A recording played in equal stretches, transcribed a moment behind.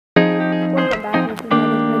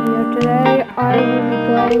I will be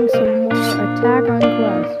playing some more Attack on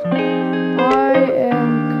Quest. I am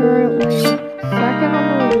currently second on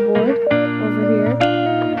the leaderboard over here,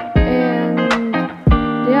 and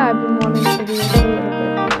yeah, I've been wanting to do this a little bit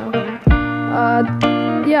now.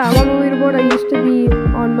 Yeah, I'm on the leaderboard. I used to be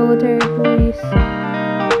on Military Police,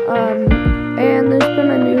 and there's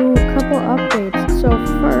been a new couple updates. So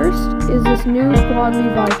first is this new Squad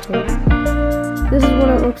Levi cape. This is what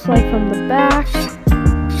it looks like from the back.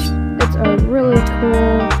 It's a really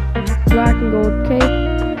cool black and gold cape.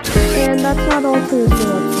 And that's not all to this new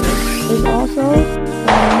update. There's also a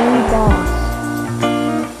new boss.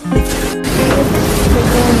 It's the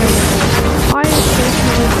Warhammer. I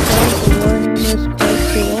personally think the Warhammer is quite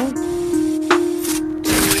cool.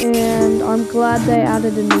 And I'm glad they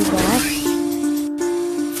added a new boss.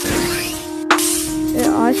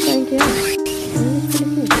 Yeah, I think, yeah. It's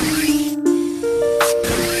pretty cool.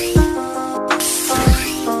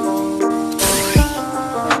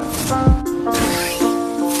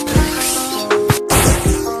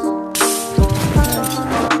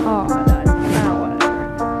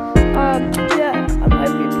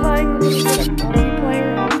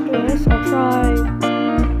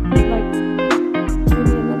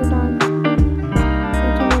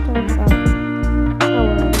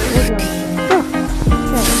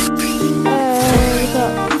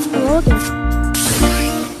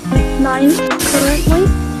 Currently.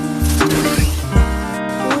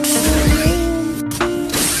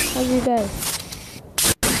 How's your day?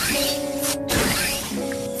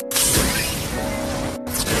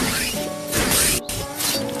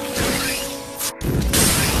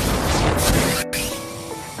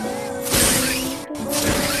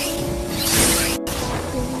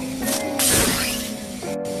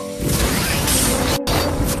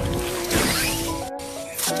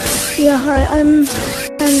 Yeah, alright, I'm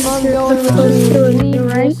going to a new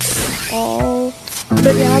rank.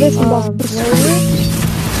 But yeah, this is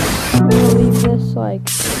I'm gonna leave this like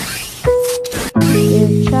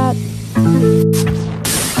in chat.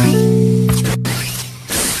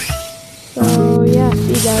 So yeah, see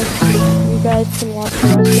you guys. You guys can watch the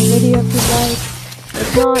rest of the video if you'd like. If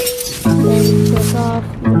not, then click off.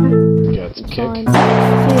 Yeah, it's a kick. See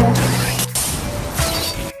ya.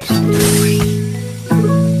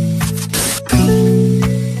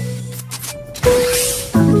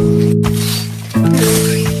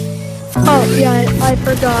 Oh, yeah, I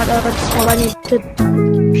forgot what I need to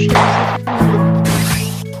share.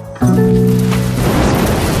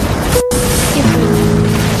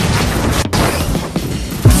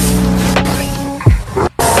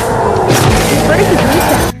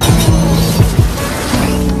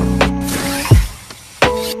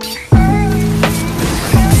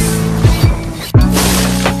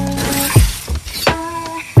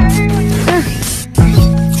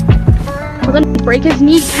 Well, then break his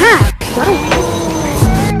kneecap.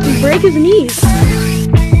 Break his knees.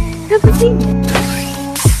 That's the thing.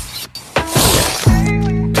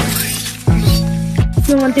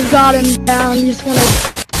 So once you've got him down, you just want to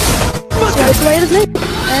slice away at his neck.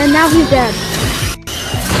 And now he's dead.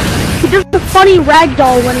 He does a funny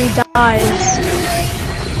ragdoll when he dies.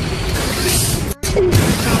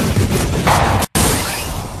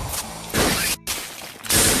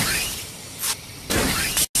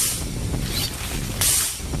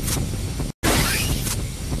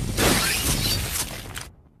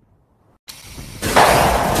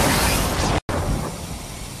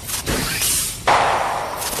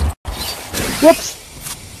 Whoops.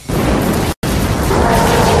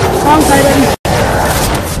 Wrong Titan.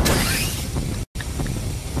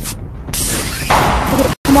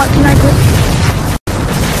 Okay, come on, can I quit?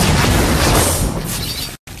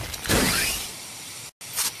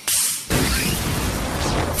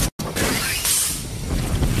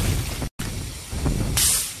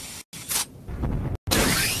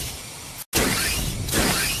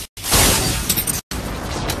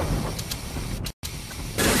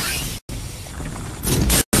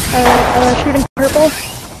 Shooting purple.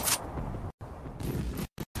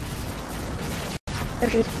 There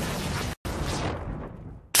she is.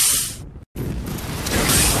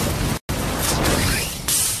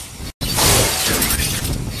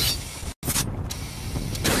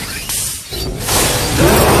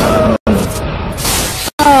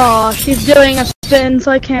 Oh, she's doing a spin,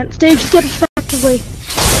 so I can't stage skip effectively.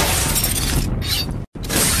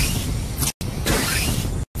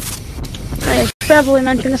 I should probably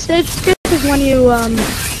mention a stage skip is when you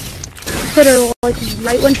hit her like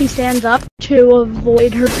right when she stands up to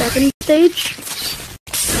avoid her second stage.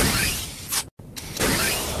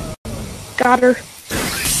 Got her.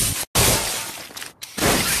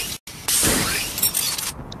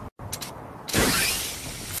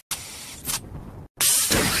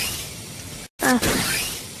 I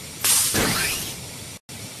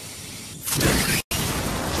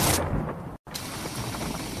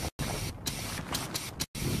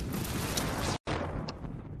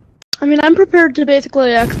mean, I'm prepared to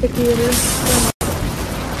basically execute her.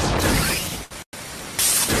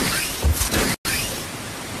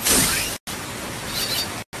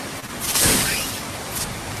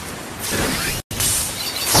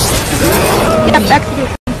 Yeah, execute.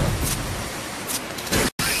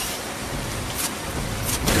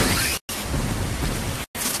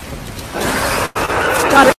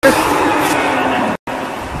 Got her.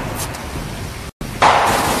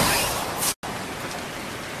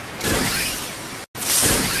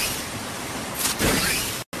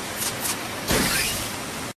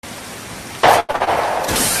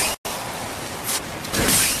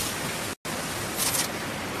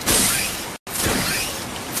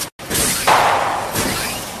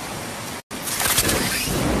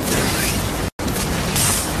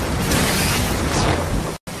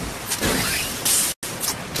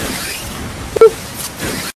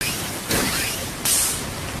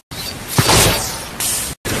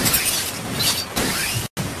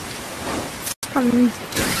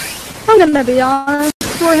 I'm gonna be honest,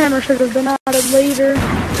 Warhammer should have been added later.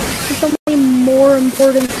 There's so many more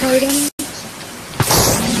important items.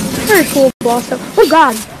 Very cool boss stuff. Oh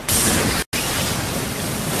god!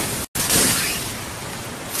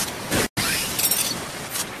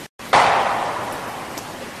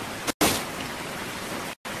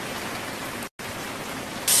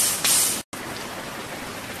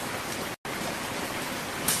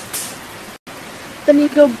 Then you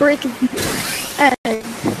go break an egg.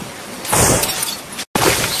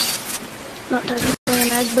 Not technically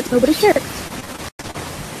an egg, but nobody cares.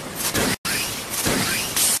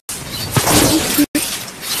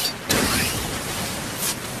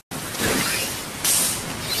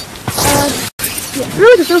 Yeah,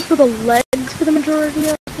 really just goes for the legs for the majority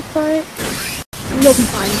of the fight. You'll be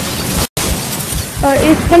fine.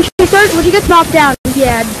 When she starts, when she gets knocked down,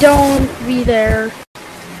 yeah, don't be there.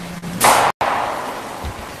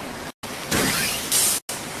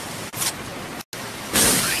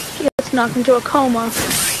 She gets knocked into a coma.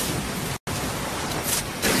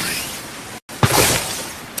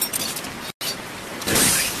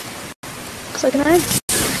 Looks like an egg.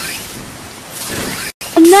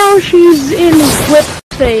 And now she's in whip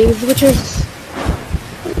phase, which is...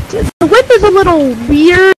 The whip is a little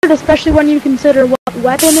weird, especially when you consider what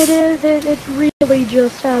weapon it is. It really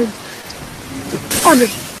just has... Oh,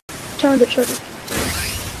 just turned it sugar.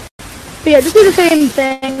 But yeah, just do the same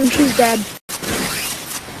thing. She's dead.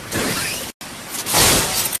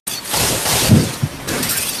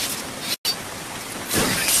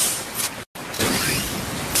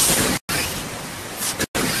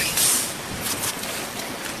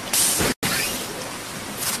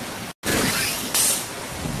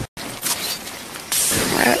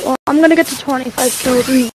 Alright, well, I'm gonna get to 25 kills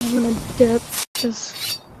and I'm gonna dip,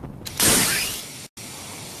 because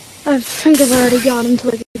I think I've already gotten to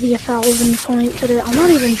like the 1,000 point today. I'm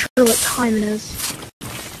not even sure what time it is.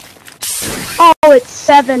 Oh, it's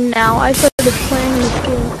 7 now. I started playing this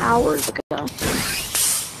game hours ago.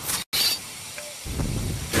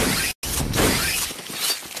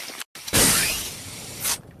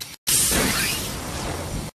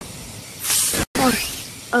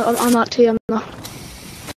 Oh, I'm not TM though.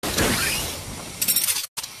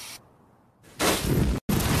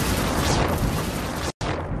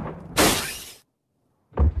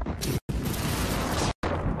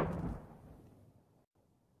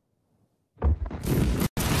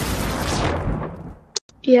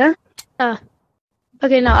 Yeah?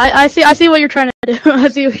 Okay, no, I see what you're trying to do. I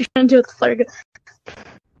see what you're trying to do with the flare gun.